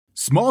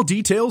Small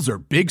details are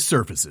big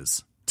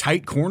surfaces.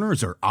 Tight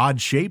corners are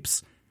odd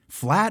shapes.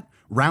 Flat,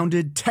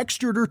 rounded,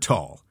 textured, or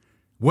tall.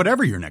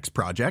 Whatever your next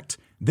project,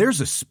 there's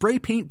a spray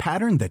paint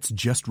pattern that's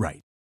just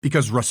right.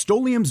 Because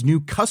Rust-Oleum's new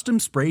Custom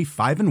Spray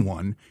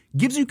 5-in-1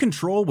 gives you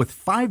control with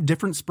 5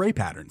 different spray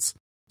patterns.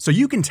 So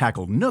you can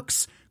tackle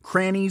nooks,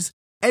 crannies,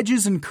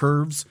 edges, and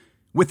curves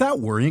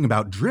without worrying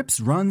about drips,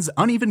 runs,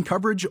 uneven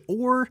coverage,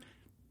 or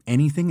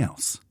anything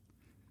else.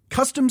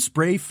 Custom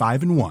Spray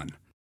 5-in-1.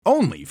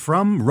 Only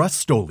from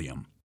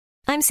Rust-Oleum.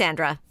 I'm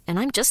Sandra, and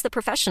I'm just the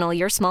professional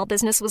your small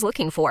business was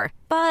looking for.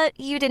 But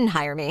you didn't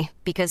hire me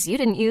because you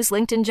didn't use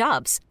LinkedIn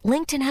Jobs.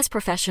 LinkedIn has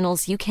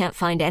professionals you can't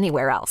find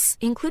anywhere else,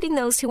 including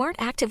those who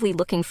aren't actively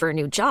looking for a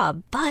new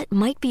job, but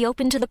might be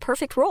open to the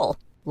perfect role,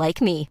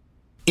 like me.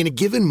 In a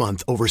given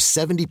month, over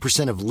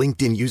 70% of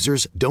LinkedIn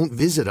users don't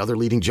visit other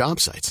leading job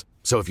sites.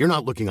 So if you're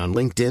not looking on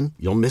LinkedIn,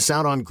 you'll miss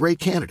out on great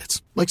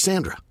candidates like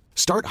Sandra.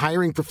 Start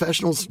hiring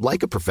professionals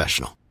like a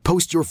professional.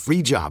 Post your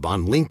free job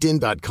on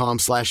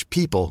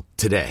linkedin.com/people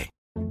today.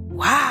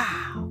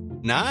 Wow.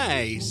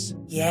 Nice.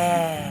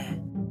 Yeah.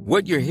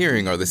 What you're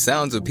hearing are the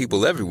sounds of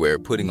people everywhere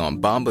putting on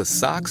Bombas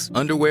socks,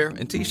 underwear,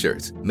 and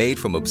T-shirts made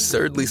from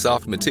absurdly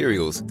soft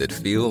materials that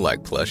feel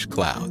like plush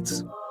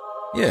clouds.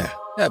 Yeah,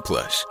 that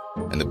plush.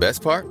 And the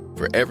best part?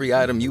 For every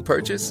item you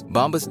purchase,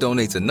 Bombas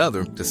donates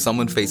another to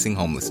someone facing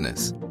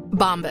homelessness.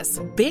 Bombas.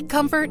 Big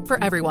comfort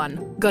for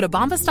everyone. Go to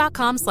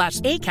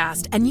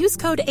bombas.com/ACAST and use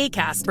code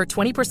ACAST for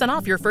 20%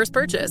 off your first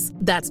purchase.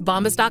 That's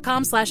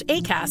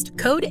bombas.com/ACAST.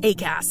 Code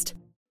ACAST.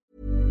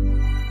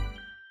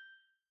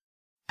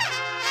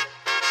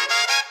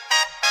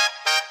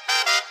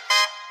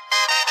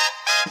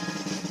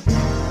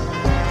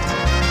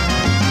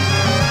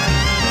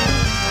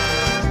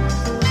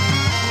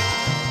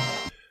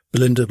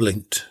 Belinda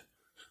Blinked.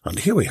 And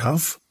here we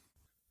have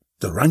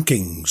the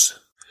rankings.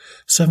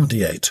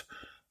 78.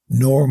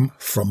 Norm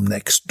from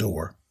Next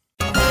Door.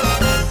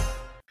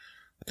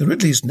 The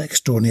Ridley's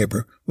next-door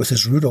neighbour, with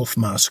his Rudolph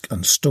mask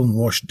and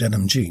stonewashed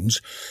denim jeans,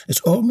 is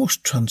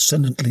almost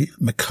transcendently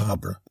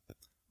macabre.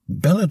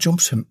 Bella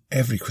jumps him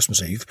every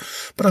Christmas Eve,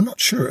 but I'm not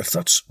sure if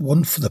that's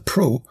one for the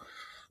pro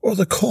or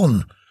the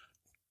con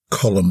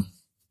column.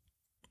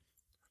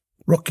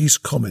 Rocky's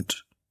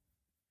comment.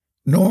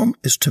 Norm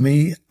is to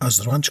me as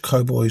the Ranch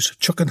Cowboys'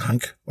 Chuck and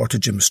Hank or to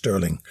Jim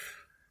Sterling.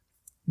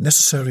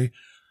 Necessary,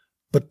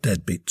 but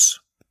deadbeats.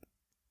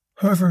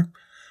 However,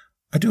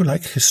 I do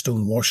like his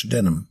stonewashed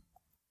denim.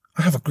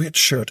 I have a great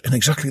shirt in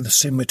exactly the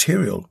same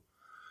material,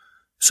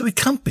 so he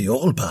can't be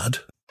all bad.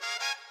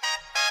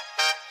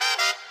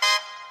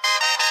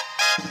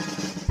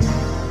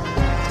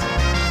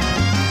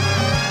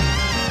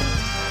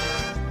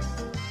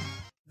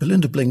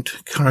 Belinda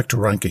Blinked Character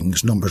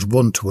Rankings numbers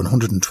 1 to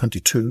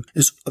 122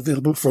 is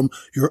available from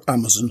your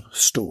Amazon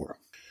store.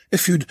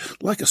 If you'd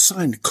like a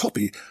signed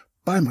copy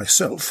by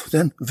myself,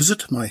 then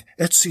visit my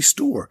Etsy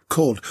store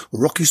called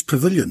Rocky's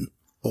Pavilion,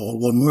 all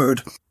one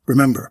word.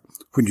 Remember,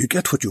 when you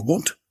get what you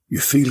want, you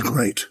feel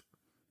great.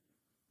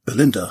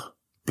 Belinda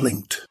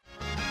Blinked.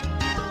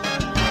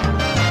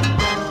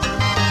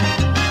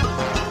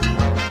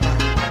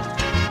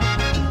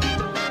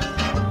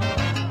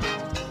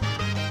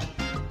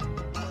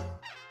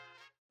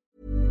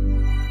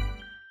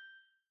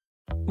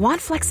 Want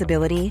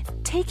flexibility?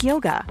 Take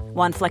yoga.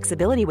 Want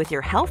flexibility with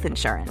your health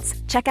insurance?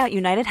 Check out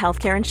United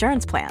Healthcare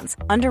Insurance Plans.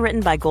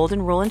 Underwritten by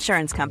Golden Rule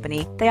Insurance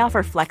Company, they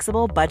offer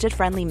flexible,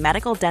 budget-friendly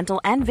medical,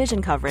 dental, and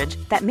vision coverage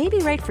that may be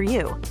right for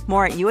you.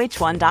 More at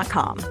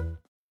uh1.com.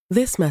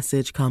 This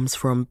message comes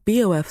from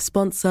BOF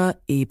sponsor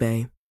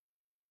eBay.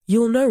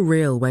 You'll know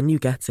real when you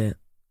get it.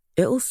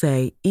 It'll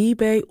say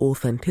eBay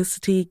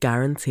Authenticity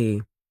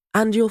Guarantee.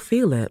 And you'll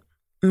feel it.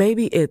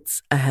 Maybe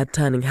it's a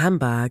head-turning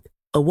handbag,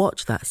 a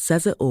watch that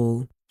says it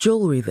all,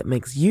 jewelry that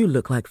makes you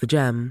look like the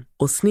gem,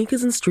 or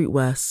sneakers and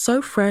streetwear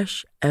so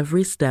fresh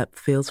every step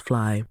feels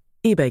fly.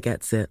 eBay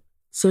gets it.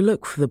 So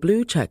look for the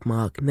blue check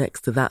mark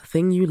next to that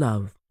thing you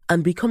love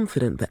and be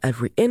confident that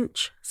every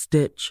inch,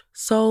 stitch,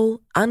 sole,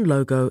 and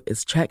logo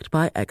is checked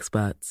by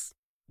experts.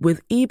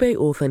 With eBay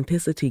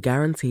Authenticity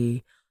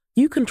Guarantee,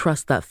 you can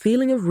trust that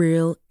feeling of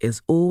real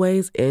is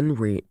always in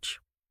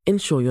reach.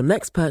 Ensure your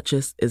next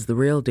purchase is the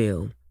real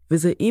deal.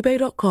 Visit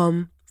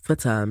ebay.com for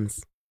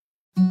terms.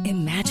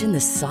 Imagine the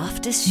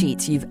softest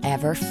sheets you've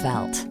ever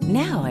felt.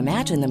 Now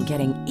imagine them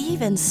getting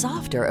even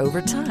softer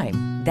over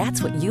time.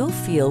 That's what you'll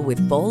feel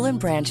with Boll &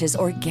 Branch's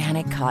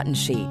organic cotton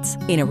sheets.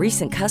 In a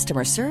recent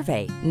customer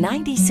survey,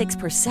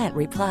 96%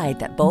 replied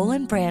that Boll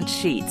 & Branch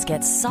sheets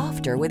get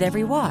softer with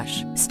every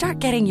wash. Start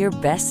getting your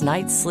best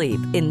night's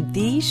sleep in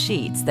these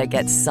sheets that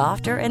get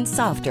softer and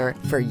softer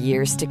for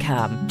years to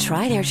come.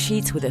 Try their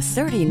sheets with a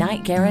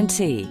 30-night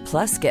guarantee.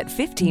 Plus, get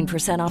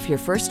 15% off your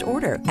first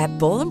order at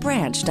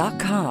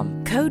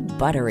bollandbranch.com. Code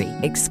BUTTERY.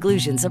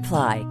 Exclusions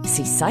apply.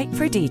 See site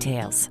for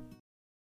details.